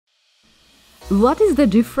What is the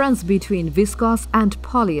difference between viscose and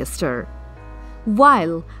polyester?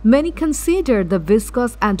 While many consider the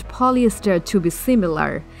viscose and polyester to be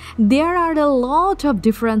similar, there are a lot of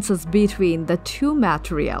differences between the two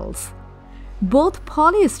materials. Both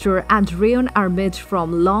polyester and rayon are made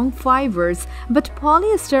from long fibers, but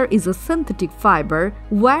polyester is a synthetic fiber,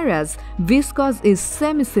 whereas viscose is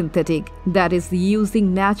semi-synthetic, that is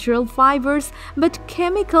using natural fibers but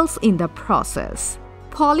chemicals in the process.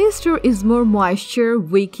 Polyester is more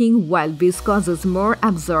moisture-wicking while viscose is more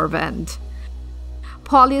absorbent.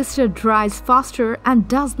 Polyester dries faster and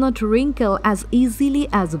does not wrinkle as easily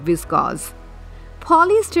as viscose.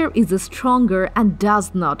 Polyester is stronger and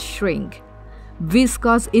does not shrink.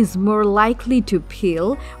 Viscose is more likely to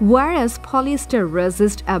peel, whereas polyester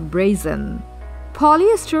resists abrasion.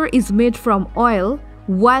 Polyester is made from oil,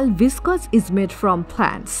 while viscose is made from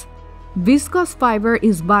plants. Viscose fiber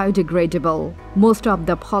is biodegradable. Most of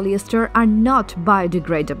the polyester are not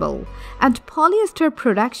biodegradable, and polyester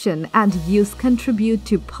production and use contribute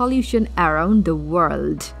to pollution around the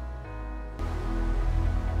world.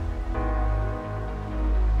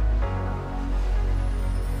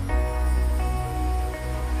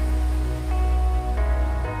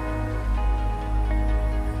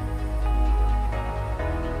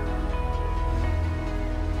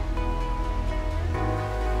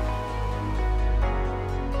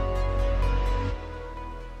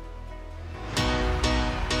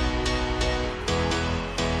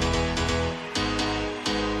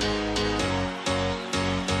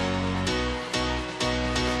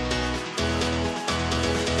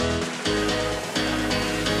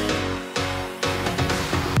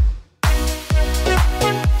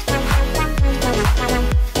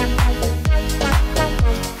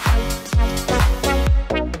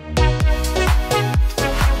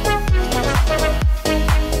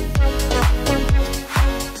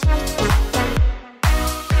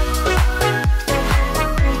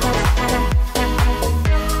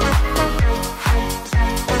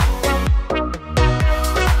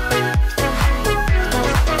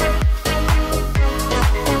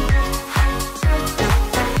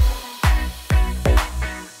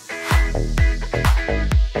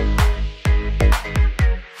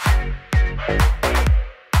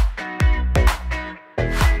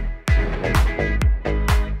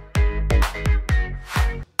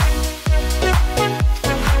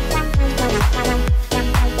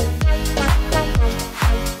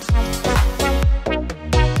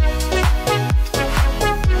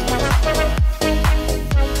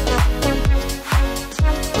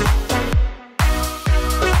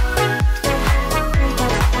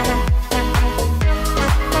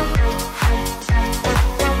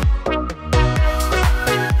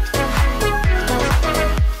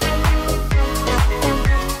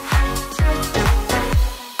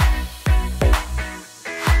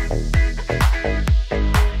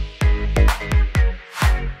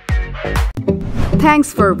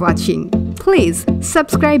 Thanks for watching. Please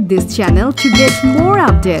subscribe this channel to get more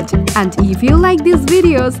updates, and if you like these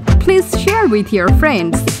videos, please share with your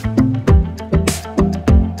friends.